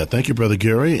do that. Thank you, Brother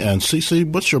Gary. And Cece,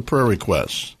 what's your prayer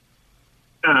request?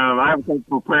 I have a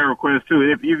prayer request too.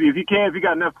 If you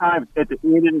got enough time at the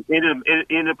end of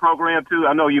the program too,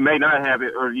 I know you may not have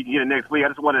it, or you can get it next week. I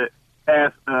just want to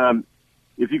ask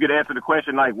if you could answer the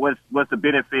question, like, what's the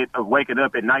benefit of waking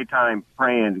up at nighttime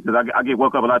praying? Because I get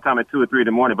woke up a lot of time at 2 or 3 in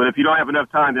the morning. But if you don't have enough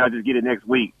time, then I'll just get it next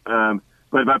week. But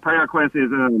my prayer request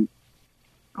is,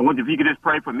 I wonder if you could just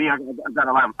pray for me. I got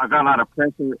a lot of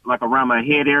pressure, like, around my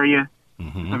head area.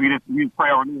 Mm-hmm. So if you just pray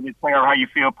over me, just pray over how you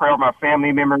feel, pray over my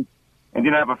family members. And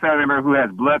then I have a family member who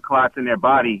has blood clots in their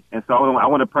body. And so I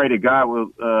want to pray that God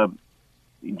will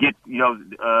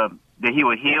that he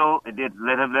will heal and then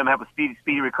let them have a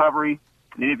speedy recovery.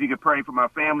 And then if you could pray for my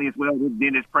family as well,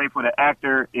 then just pray for the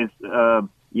actor,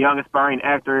 young aspiring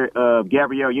actor,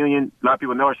 Gabrielle Union. A lot of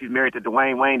people know her. She's married to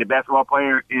Dwayne Wayne, the basketball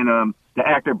player, and the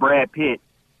actor Brad Pitt.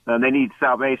 They need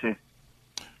salvation.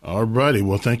 All righty.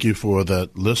 Well, thank you for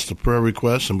that list of prayer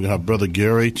requests. And we have Brother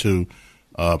Gary to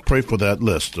pray for that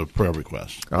list of prayer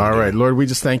requests. All right, Lord, we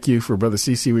just thank you for Brother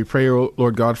CC. We pray,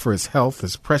 Lord God, for his health,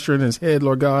 his pressure in his head,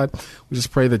 Lord God. We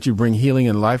just pray that you bring healing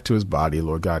and life to his body,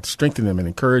 Lord God. Strengthen him and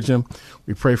encourage him.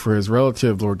 We pray for his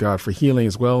relative, Lord God, for healing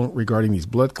as well regarding these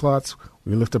blood clots.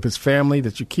 We lift up his family,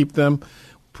 that you keep them.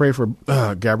 Pray for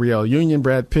Gabrielle Union,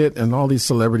 Brad Pitt, and all these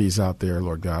celebrities out there,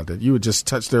 Lord God, that you would just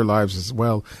touch their lives as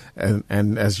well,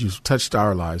 and as you've touched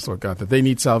our lives, Lord God, that they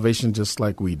need salvation just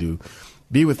like we do.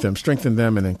 Be with them, strengthen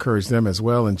them, and encourage them as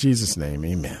well. In Jesus' name,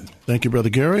 amen. Thank you, Brother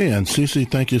Gary. And Cece,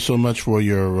 thank you so much for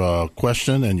your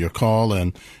question and your call.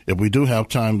 And if we do have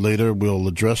time later, we'll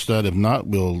address that. If not,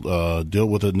 we'll deal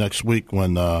with it next week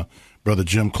when Brother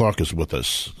Jim Clark is with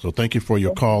us. So thank you for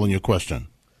your call and your question.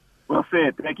 Well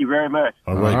said. Thank you very much.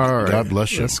 All right. God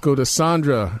bless you. Let's go to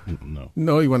Sandra.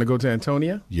 No, you want to go to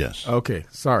Antonia? Yes. Okay,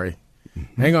 sorry.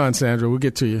 Hang on, Sandra. We'll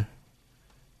get to you.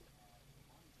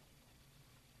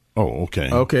 Oh, okay.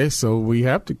 Okay, so we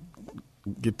have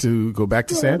to go back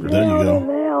to Sandra. There you go.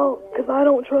 Now, because I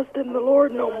don't trust in the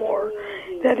Lord no more,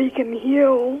 that he can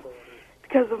heal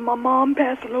because of my mom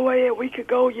passing away a week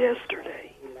ago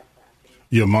yesterday.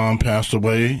 Your mom passed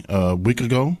away a week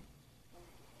ago?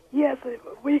 Yes, a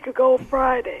week ago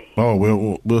Friday.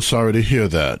 Oh, we're sorry to hear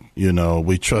that. You know,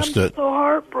 we trust that. I'm so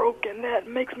heartbroken that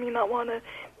makes me not want to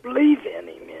believe in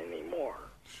him anymore.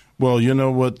 Well, you know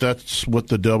what? That's what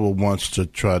the devil wants to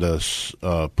try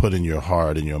to put in your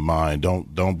heart and your mind.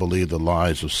 Don't believe the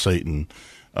lies of Satan.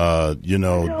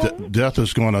 Death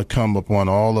is going to come upon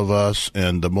all of us,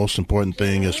 and the most important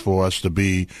thing is for us to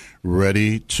be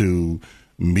ready to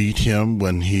meet him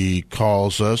when he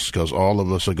calls us, because all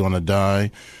of us are going to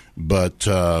die. But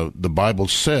the Bible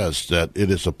says that it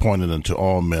is appointed unto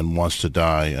all men once to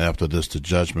die, after this the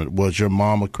judgment. Was your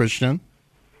mom a Christian?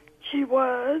 She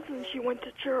was, and she went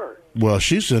to church. Well,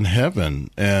 she's in heaven,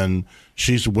 and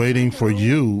she's waiting for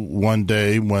you one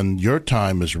day when your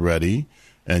time is ready,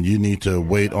 and you need to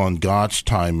wait on God's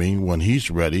timing when he's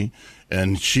ready,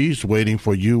 and she's waiting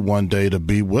for you one day to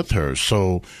be with her.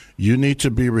 So you need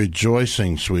to be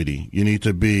rejoicing, sweetie. You need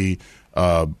to be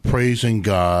praising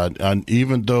God, and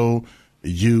even though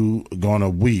you gonna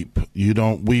weep, you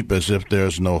don't weep as if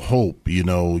there's no hope.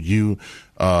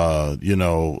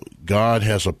 God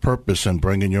has a purpose in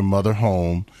bringing your mother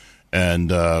home,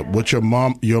 and what your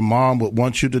mom would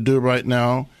want you to do right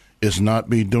now is not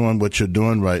be doing what you're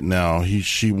doing right now.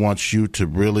 She wants you to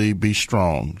really be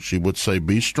strong. She would say,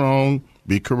 be strong,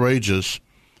 be courageous,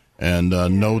 and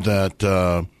know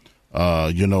that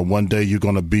one day you're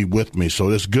going to be with me. So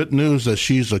it's good news that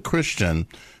she's a Christian,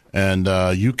 and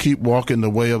you keep walking the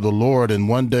way of the Lord, and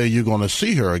one day you're going to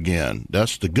see her again.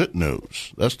 That's the good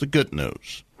news. That's the good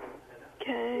news.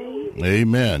 Okay.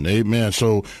 Amen. Amen.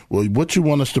 So what you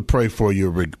want us to pray for you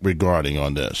regarding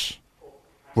on this?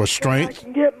 For strength? I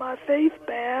can get my faith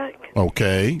back.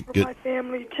 Okay. For my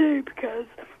family, too, because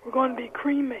we're going to be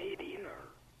cremating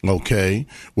her. Okay.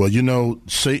 Well,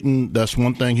 Satan, that's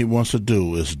one thing he wants to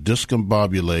do is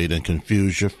discombobulate and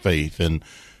confuse your faith. And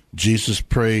Jesus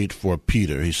prayed for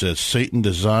Peter. He said, Satan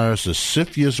desires to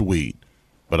sift you as wheat,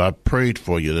 but I prayed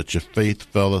for you that your faith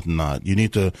faileth not. You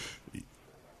need to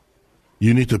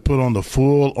put on the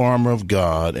full armor of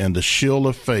God and the shield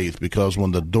of faith, because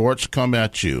when the darts come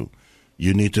at you,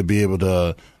 you need to be able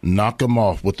to knock them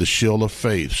off with the shield of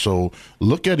faith. So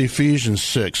look at Ephesians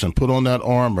 6 and put on that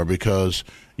armor, because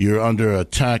you're under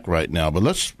attack right now. But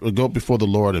let's go before the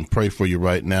Lord and pray for you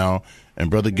right now. And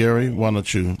Brother Gary, why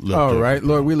don't you lift up? All right,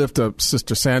 Lord, we lift up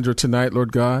Sister Sandra tonight,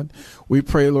 Lord God. We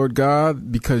pray, Lord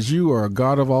God, because you are a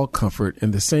God of all comfort.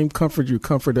 In the same comfort you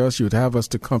comfort us, you would have us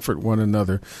to comfort one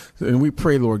another. And we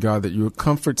pray, Lord God, that you would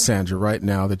comfort Sandra right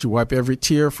now, that you wipe every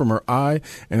tear from her eye,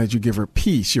 and that you give her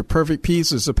peace, your perfect peace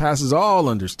that surpasses all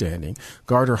understanding.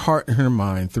 Guard her heart and her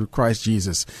mind through Christ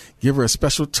Jesus. Give her a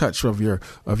special touch of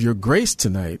your grace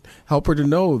tonight. Help her to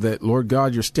know that, Lord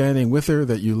God, you're standing with her,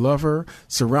 that you love her.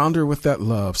 Surround her with with that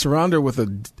love. Surround her with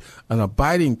an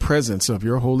abiding presence of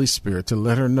your Holy Spirit to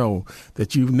let her know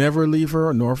that you never leave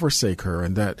her nor forsake her,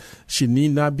 and that she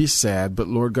need not be sad. But,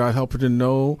 Lord God, help her to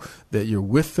know that you're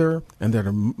with her and that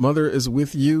her mother is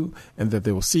with you, and that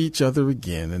they will see each other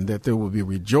again, and that there will be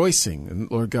rejoicing. And,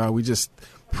 Lord God, we just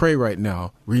pray right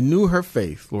now, renew her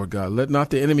faith, Lord God. Let not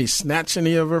the enemy snatch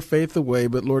any of her faith away,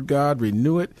 but, Lord God,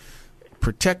 renew it,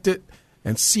 protect it,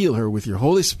 and seal her with your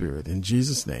Holy Spirit. In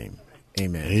Jesus' name,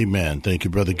 amen. Amen. Thank you,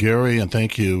 Brother Gary, and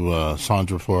thank you,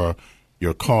 Sandra, for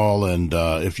your call. And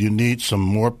if you need some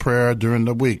more prayer during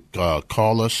the week,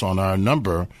 call us on our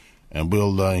number, and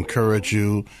we'll encourage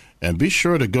you. And be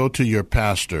sure to go to your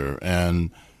pastor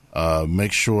and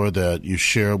make sure that you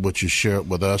share what you shared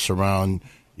with us around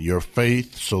your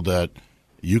faith, so that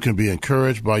you can be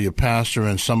encouraged by your pastor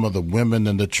and some of the women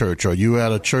in the church. Are you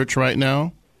at a church right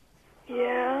now?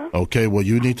 Yeah. Okay, well,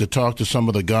 you need to talk to some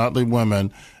of the godly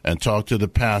women and talk to the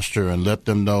pastor and let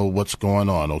them know what's going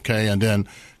on, okay? And then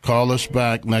call us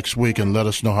back next week and let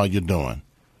us know how you're doing.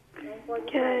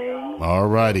 Okay. All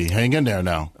righty. Hang in there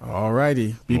now. All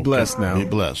righty. Be blessed now. Be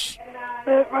blessed.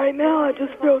 But right now, I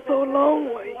just feel so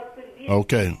lonely.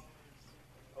 Okay.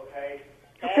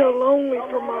 I feel lonely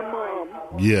for my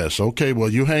mom. Yes. Okay. Well,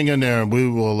 you hang in there, and we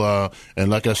will. And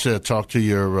like I said, talk to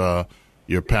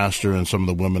your pastor and some of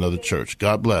the women of the church.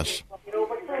 God bless.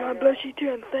 God bless you too,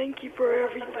 and thank you for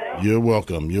everything. You're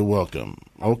welcome. You're welcome.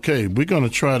 Okay, we're going to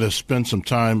try to spend some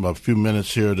time, a few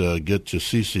minutes here, to get to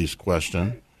Cece's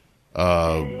question.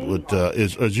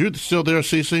 Is you still there,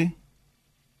 Cece?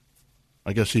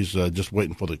 I guess he's just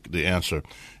waiting for the answer.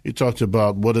 He talked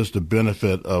about what is the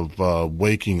benefit of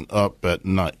waking up at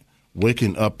night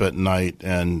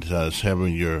and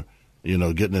having your,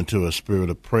 getting into a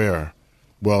spirit of prayer.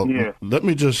 Well, yeah. Let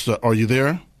me just, are you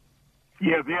there?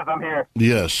 Yes, I'm here.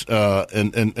 Yes,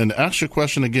 and ask your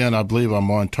question again. I believe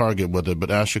I'm on target with it, but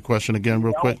ask your question again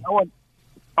real quick.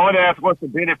 I want to ask, what's the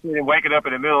benefit in waking up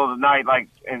in the middle of the night, like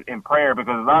in prayer?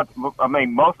 Because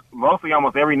mostly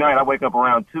almost every night I wake up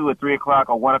around 2 or 3 o'clock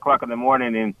or 1 o'clock in the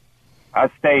morning, and I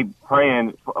stay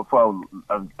praying for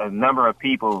a number of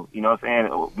people. You know what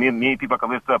I'm saying? Many people I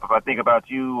can lift up. If I think about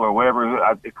you or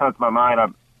wherever it comes to my mind,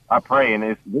 I pray, and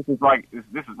this is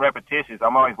repetitious.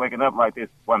 I'm always waking up like this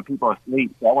when people are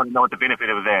asleep. So I want to know what the benefit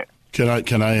of that.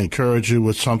 Can I encourage you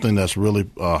with something that's really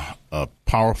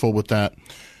powerful with that?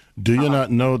 Do you not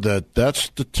know that that's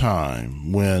the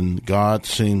time when God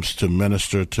seems to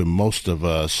minister to most of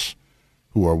us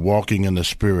who are walking in the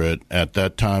Spirit at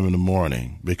that time in the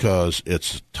morning? Because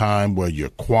it's a time where you're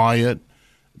quiet.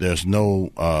 There's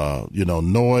no,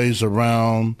 noise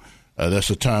around. That's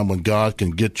a time when God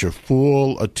can get your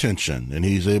full attention, and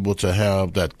he's able to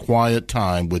have that quiet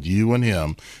time with you and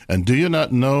him. And do you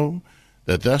not know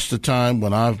that that's the time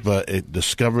when I've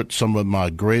discovered some of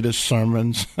my greatest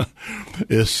sermons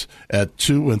is at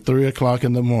 2 and 3 o'clock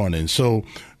in the morning. So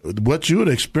what you're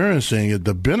experiencing,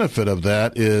 the benefit of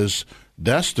that is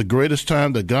that's the greatest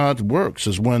time that God works,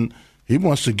 is when he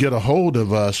wants to get a hold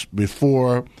of us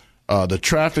before the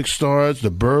traffic starts,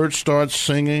 the birds start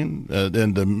singing,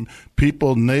 and the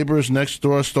people, neighbors next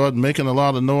door start making a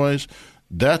lot of noise.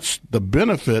 That's the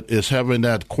benefit, is having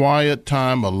that quiet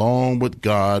time alone with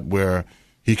God where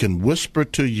he can whisper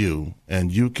to you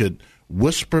and you could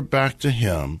whisper back to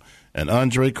him. And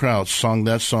Andre Crouch sung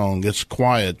that song, It's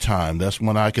Quiet Time. That's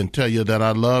when I can tell you that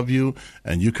I love you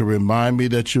and you can remind me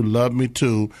that you love me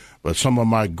too. But some of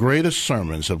my greatest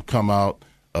sermons have come out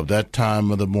of that time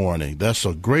of the morning. That's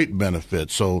a great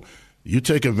benefit. So you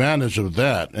take advantage of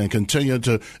that and continue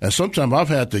to, and sometimes I've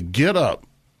had to get up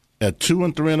at 2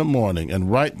 and 3 in the morning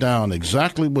and write down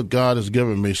exactly what God has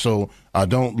given me so I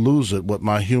don't lose it with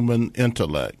my human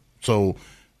intellect. So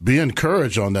be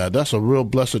encouraged on that. That's a real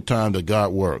blessed time that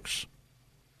God works.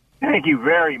 Thank you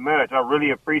very much. I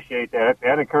really appreciate that.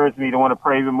 That encouraged me to want to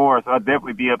pray even more, so I'll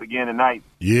definitely be up again tonight.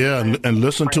 Yeah, and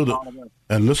listen to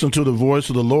the voice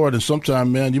of the Lord. And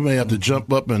sometime, man, you may have to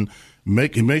jump up and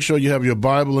make sure you have your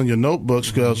Bible and your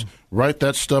notebooks, because write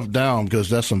that stuff down,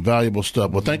 because that's some valuable stuff.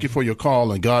 Well, thank you for your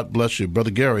call, and God bless you. Brother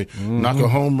Gary, knock a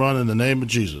home run in the name of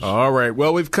Jesus. All right.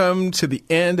 Well, we've come to the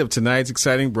end of tonight's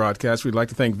exciting broadcast. We'd like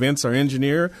to thank Vince, our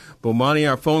engineer, Bomani,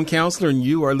 our phone counselor, and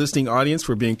you, our listening audience,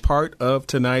 for being part of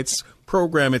tonight's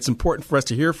program, it's important for us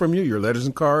to hear from you. Your letters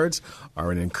and cards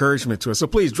are an encouragement to us. So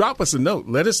please drop us a note.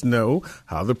 Let us know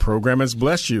how the program has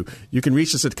blessed you. You can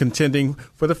reach us at Contending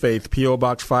for the Faith, P.O.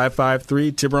 Box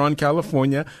 553, Tiburon,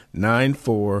 California,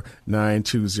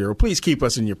 94920. Please keep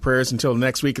us in your prayers until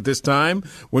next week at this time,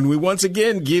 when we once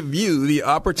again give you the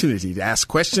opportunity to ask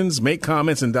questions, make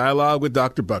comments, and dialogue with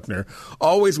Dr. Buckner,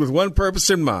 always with one purpose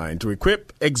in mind: to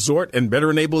equip, exhort, and better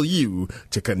enable you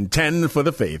to contend for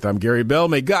the faith. I'm Gary Bell.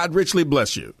 May God richly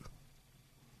bless you.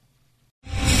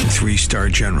 3-star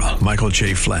General Michael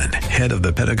J. Flynn, head of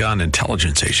the Pentagon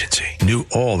Intelligence Agency, knew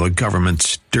all the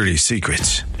government's dirty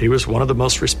secrets. He was one of the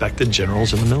most respected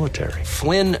generals in the military.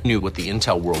 Flynn knew what the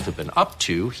intel world had been up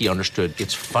to. He understood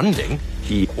its funding.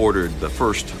 He ordered the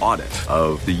first audit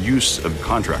of the use of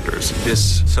contractors.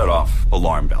 This set off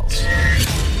alarm bells.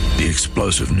 The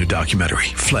explosive new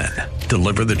documentary, Flynn,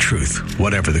 Deliver the Truth,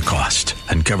 Whatever the Cost,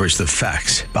 uncovers the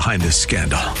facts behind this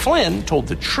scandal. Flynn told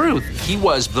the truth. He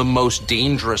was the most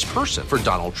dangerous person for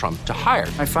Donald Trump to hire.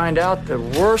 I find out the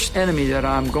worst enemy that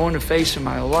I'm going to face in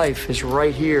my life is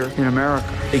right here in America.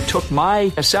 They took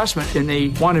my assessment and they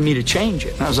wanted me to change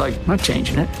it. And I was like, I'm not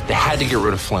changing it. They had to get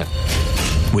rid of Flynn.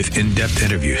 With in-depth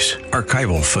interviews,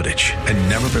 archival footage, and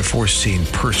never-before-seen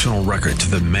personal records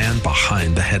of the man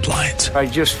behind the headlines. I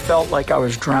just felt like I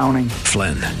was drowning.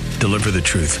 Flynn, Deliver the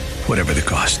Truth, Whatever the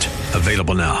Cost.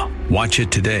 Available now. Watch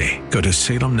it today. Go to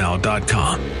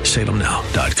salemnow.com.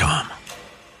 salemnow.com.